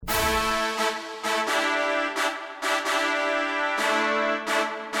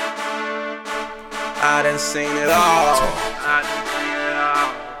I done seen it all. I done seen it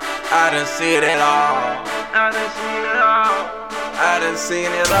all. I done seen it all. I done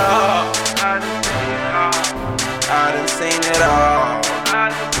seen it all. I done seen it all.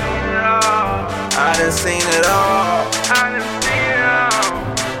 I done seen it all.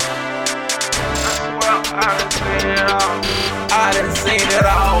 I done seen it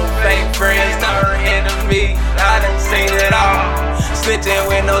all. Fake friends turn enemies. I done seen it all. Snitching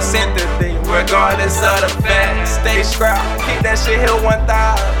with no sympathy, regardless of the facts. Stay scrap, keep that shit here 1,000.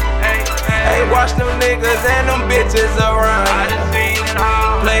 Hey, watch them niggas and them bitches around. I done seen it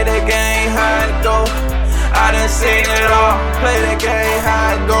all. Play the game, how it go. I done seen it all. Play the game,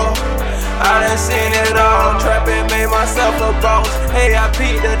 how it go. I done seen it all. Trappa made myself a boss. Hey, I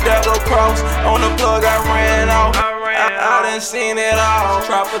peeped the double cross. On the plug, I ran off. I done seen it all.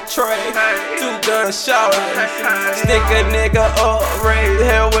 Trappa tray, 2 guns shouting. Stick a nigga up, raise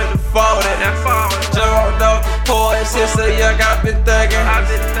hell with the 40. Jumped off the porch, since a young I been thuggin'.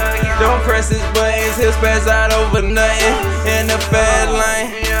 Don't press his buttons, he'll spaz out over nothing. In the fat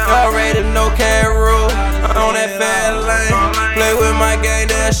lane, already know can't rule. On that fat lane, play with my gang,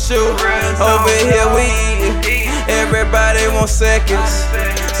 that shoot. Over here we eatin', everybody want seconds.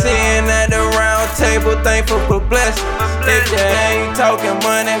 Sitting at the round table, thankful for blessings. If you ain't talking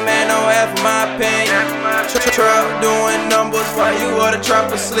money, man, don't ask for my opinion. Trap doing numbers while you other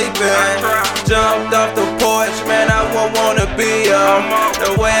Trappa sleeping. Jumped off the porch, man, I won't wanna be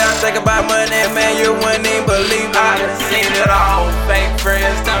the way I think about money, man, you wouldn't even believe it. I done seen it all. Fake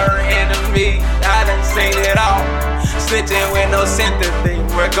friends turn enemies. I done seen it all. Snitching with no sympathy,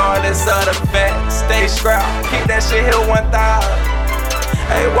 regardless of the facts. Stay scrap, keep that shit here 1,000.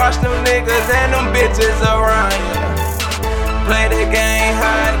 Hey, watch them niggas and them bitches around you. Play the game,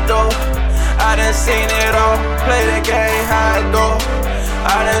 how it go. I done seen it all. Play the game, how it go.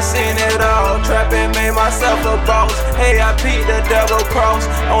 I done seen it all. Trappa made myself a boss. Hey, I peeped the double cross.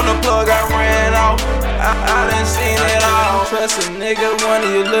 On the plug, I ran off. I done seen it all. Trust a nigga, one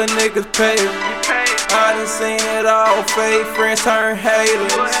of you little niggas pay. I done seen it all. Fake friends turn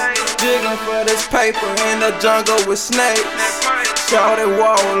haters. Jigging for this paper in the jungle with snakes. Shawty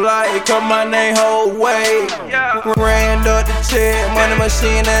walk like, cause my name whole weight. Ran up the check, money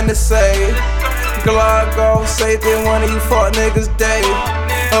machine and the safe. Glock off safety, one of you fuck niggas day.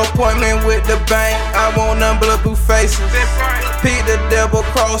 Appointment with the bank, I want none but blue faces. Peep the double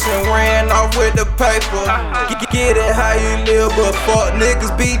cross and ran off with the paper. Get it how you live, but fuck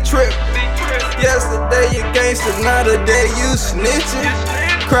niggas be trippin'. Yesterday you gangster, now today you snitchin'.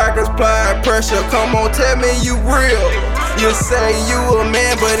 Crackers apply pressure, come on tell me you real. You say you a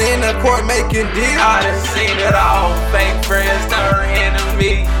man, but in the court making deals. I done seen it all. Fake friends turn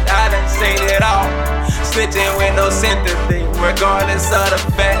enemies. I done seen it all. Snitching with no sympathy, regardless of the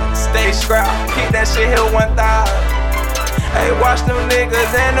facts. Stay scrap, keep that shit here 1,000. Hey, watch them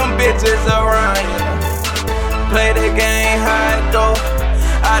niggas and them bitches around you. Play the game, how it go.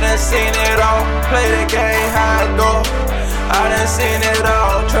 I done seen it all. Play the game, how it go. I done seen it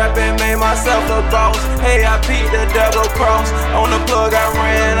all. Trappa made myself a boss. Hey, I peeped the double cross. On the plug, I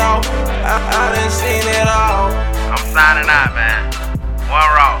ran off. I done seen it all. I'm signing out, man.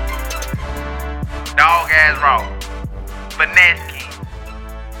 One raw. Dog ass raw. Finesse King.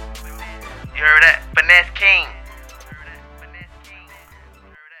 You heard that? Finesse King.